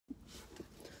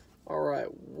Alright,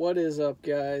 what is up,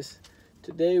 guys?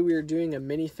 Today we are doing a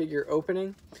minifigure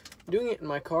opening. I'm doing it in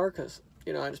my car because,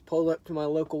 I just pulled up to my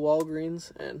local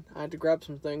Walgreens and I had to grab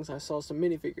some things. I saw some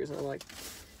minifigures and I'm like,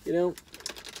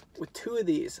 with two of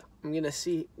these, I'm going to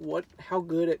see how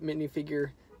good at minifigure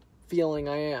feeling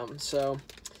I am. So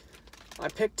I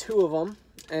picked two of them,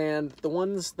 and the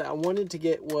ones that I wanted to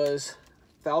get was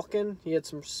Falcon. He had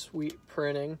some sweet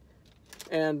printing,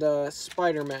 and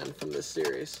Spider-Man from this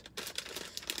series.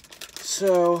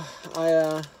 So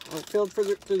I filled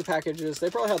through the packages. They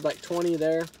probably had like 20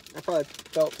 there. I probably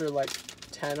felt through like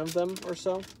 10 of them or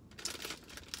so.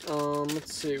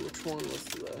 Let's see, which one was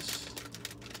this?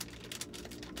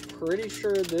 Pretty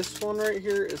sure this one right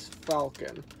here is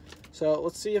Falcon. So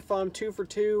let's see if I'm 2 for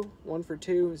 2, 1 for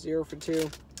 2, 0 for 2.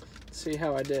 Let's see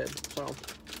how I did. So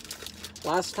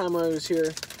last time I was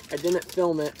here, I didn't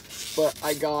film it, but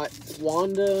I got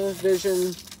Wanda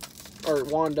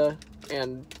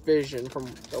and Vision from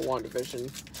the WandaVision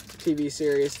TV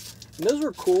series. And those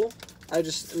were cool. I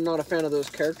just am not a fan of those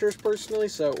characters personally,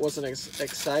 so it wasn't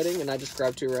exciting, and I just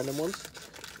grabbed two random ones.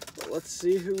 But let's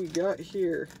see who we got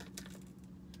here.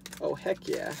 Oh, heck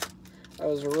yeah. I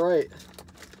was right.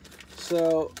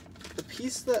 So, the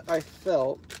piece that I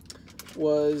felt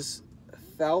was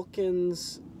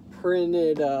Falcon's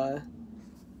printed, oh,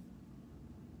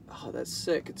 that's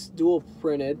sick. It's dual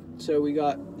printed. So we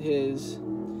got his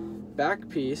back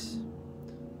piece.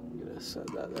 I'm gonna set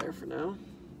that there for now.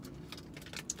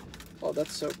 Oh,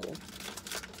 that's so cool.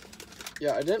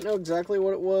 Yeah, I didn't know exactly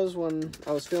what it was when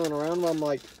I was feeling around, but I'm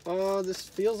like, oh, this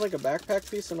feels like a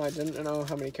backpack piece, and I didn't know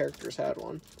how many characters had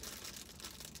one.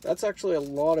 That's actually a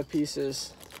lot of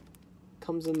pieces.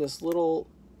 Comes in this little,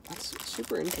 that's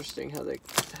super interesting how they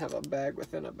have a bag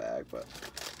within a bag, but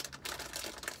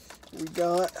we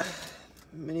got a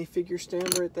minifigure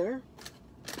stand right there.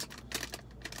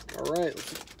 All right,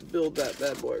 let's build that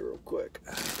bad boy real quick.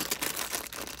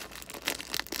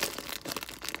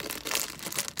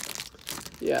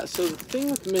 Yeah, so the thing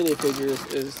with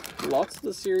minifigures is lots of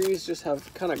the series just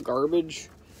have kind of garbage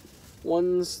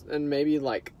ones and maybe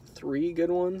like 3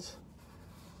 good ones.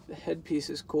 The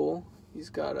headpiece is cool. He's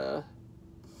got a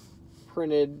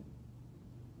printed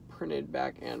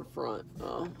back and front.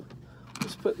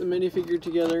 Let's put the minifigure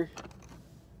together.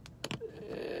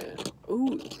 And,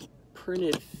 ooh,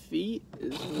 printed feet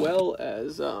as well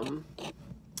as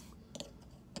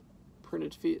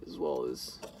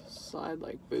side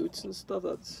like boots and stuff.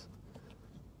 That's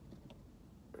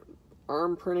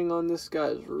arm printing on this guy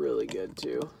is really good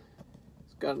too.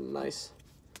 It's got a nice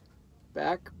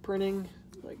back printing,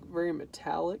 like very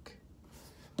metallic.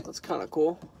 That's kind of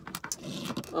cool.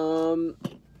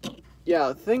 Yeah,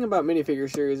 the thing about minifigure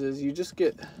series is you just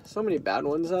get so many bad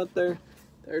ones out there.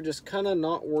 They're just kind of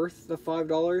not worth the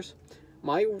 $5.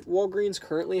 My Walgreens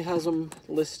currently has them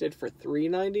listed for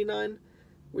 $3.99,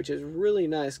 which is really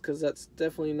nice because that's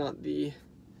definitely not the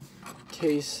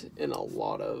case in a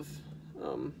lot of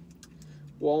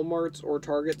Walmarts or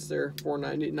Targets. They're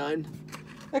 $4.99.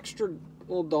 Extra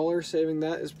little dollar saving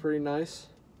that is pretty nice.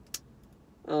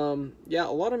 Yeah,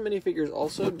 a lot of minifigures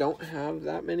also don't have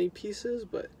that many pieces,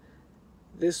 but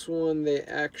this one they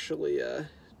actually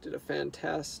did a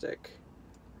fantastic.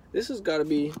 This has got to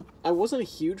be, I wasn't a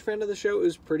huge fan of the show. It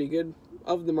was pretty good.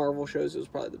 Of the Marvel shows, it was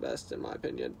probably the best in my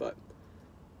opinion, but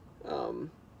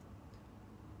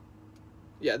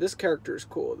yeah, this character is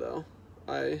cool though.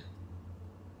 I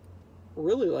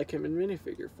really like him in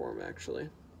minifigure form actually.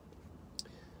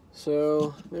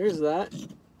 So there's that.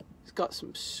 He's got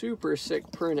some super sick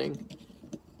printing,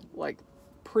 like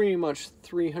pretty much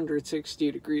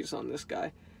 360 degrees on this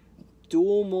guy.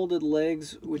 Dual molded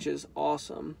legs, which is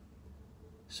awesome.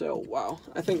 So wow,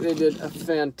 I think they did a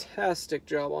fantastic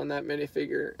job on that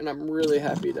minifigure, and I'm really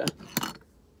happy to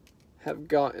have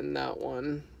gotten that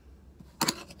one,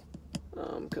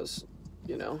 because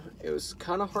it was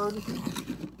kind of hard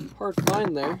to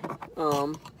find there.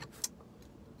 Wow,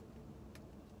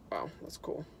 that's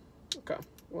cool. Okay,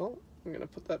 well, I'm gonna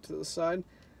put that to the side.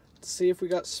 Let's see if we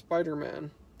got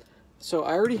Spider-Man. So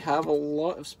I already have a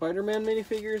lot of Spider-Man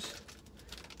minifigures,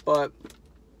 but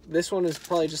this one is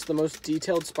probably just the most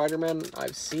detailed Spider-Man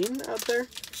I've seen out there,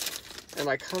 and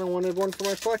I kind of wanted one for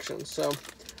my collection. So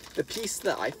the piece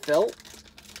that I felt,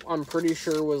 I'm pretty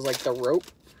sure was like the rope.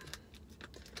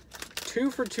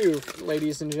 2 for 2,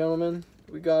 ladies and gentlemen.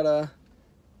 We got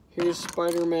here's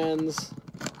Spider-Man's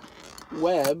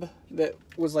web that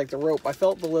was like the rope. I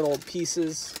felt the little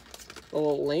pieces, the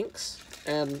little links,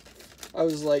 and I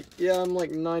was like, yeah, I'm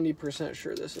like 90%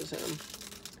 sure this is him.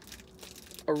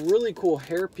 A really cool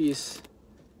hairpiece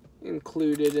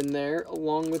included in there,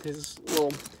 along with his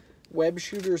little web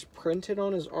shooters printed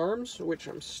on his arms, which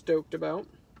I'm stoked about.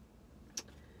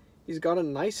 He's got a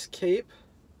nice cape,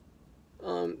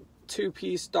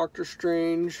 two-piece Doctor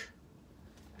Strange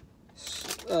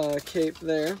cape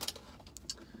there.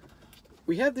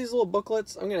 We have these little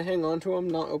booklets. I'm going to hang on to them,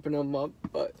 not open them up,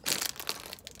 but,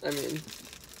 I mean,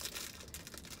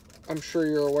 I'm sure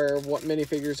you're aware of what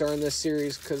minifigures are in this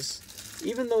series, because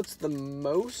even though it's the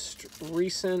most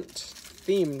recent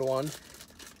themed one,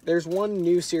 there's one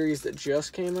new series that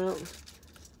just came out,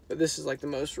 but this is like the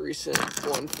most recent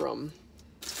one from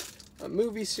a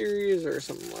movie series or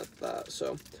something like that.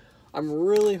 So I'm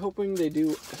really hoping they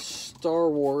do a Star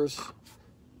Wars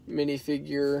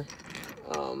minifigure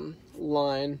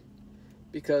line,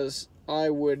 because I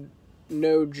would,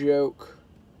 no joke,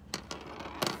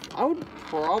 I would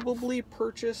probably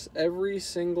purchase every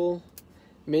single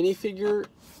minifigure,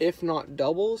 if not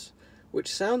doubles,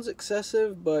 which sounds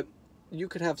excessive, but you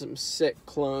could have some sick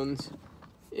clones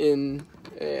in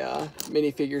a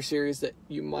minifigure series that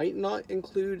you might not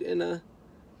include in a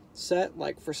set.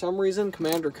 Like, for some reason,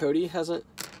 Commander Cody hasn't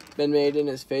been made in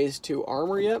his Phase 2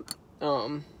 armor yet,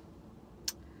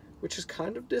 which is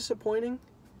kind of disappointing.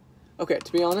 Okay,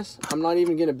 to be honest, I'm not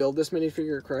even going to build this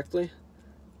minifigure correctly.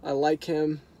 I like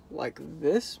him like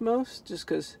this most, just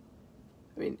because,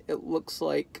 I mean, it looks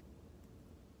like,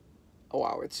 oh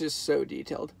wow, it's just so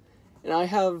detailed. And I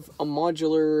have a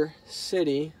modular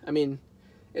city. I mean,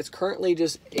 it's currently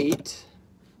just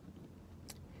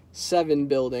 7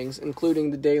 buildings,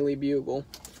 including the Daily Bugle,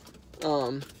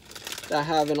 that I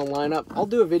have in a lineup. I'll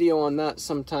do a video on that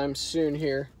sometime soon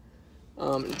here,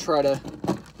 and try to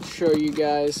show you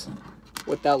guys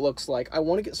what that looks like. I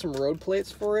want to get some road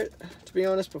plates for it, to be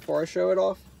honest, before I show it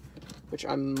off, which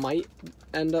I might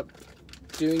end up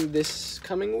doing this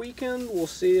coming weekend. We'll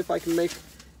see if I can make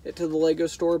it to the Lego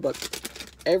store, but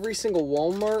every single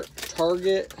Walmart,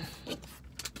 Target,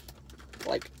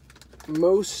 like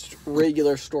most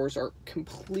regular stores are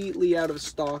completely out of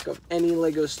stock of any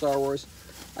Lego Star Wars.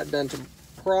 I've been to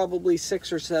probably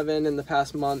 6 or 7 in the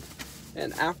past month,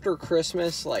 and after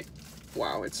Christmas, like,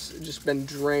 wow, it's just been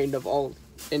drained of all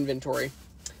inventory.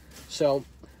 So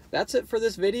that's it for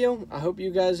this video. I hope you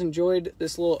guys enjoyed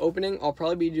this little opening. I'll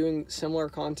probably be doing similar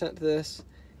content to this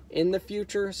in the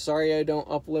future. Sorry I don't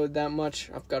upload that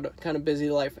much. I've got a kind of busy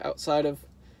life outside of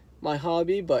my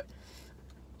hobby, but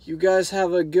you guys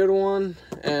have a good one,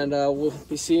 and we'll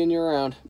be seeing you around.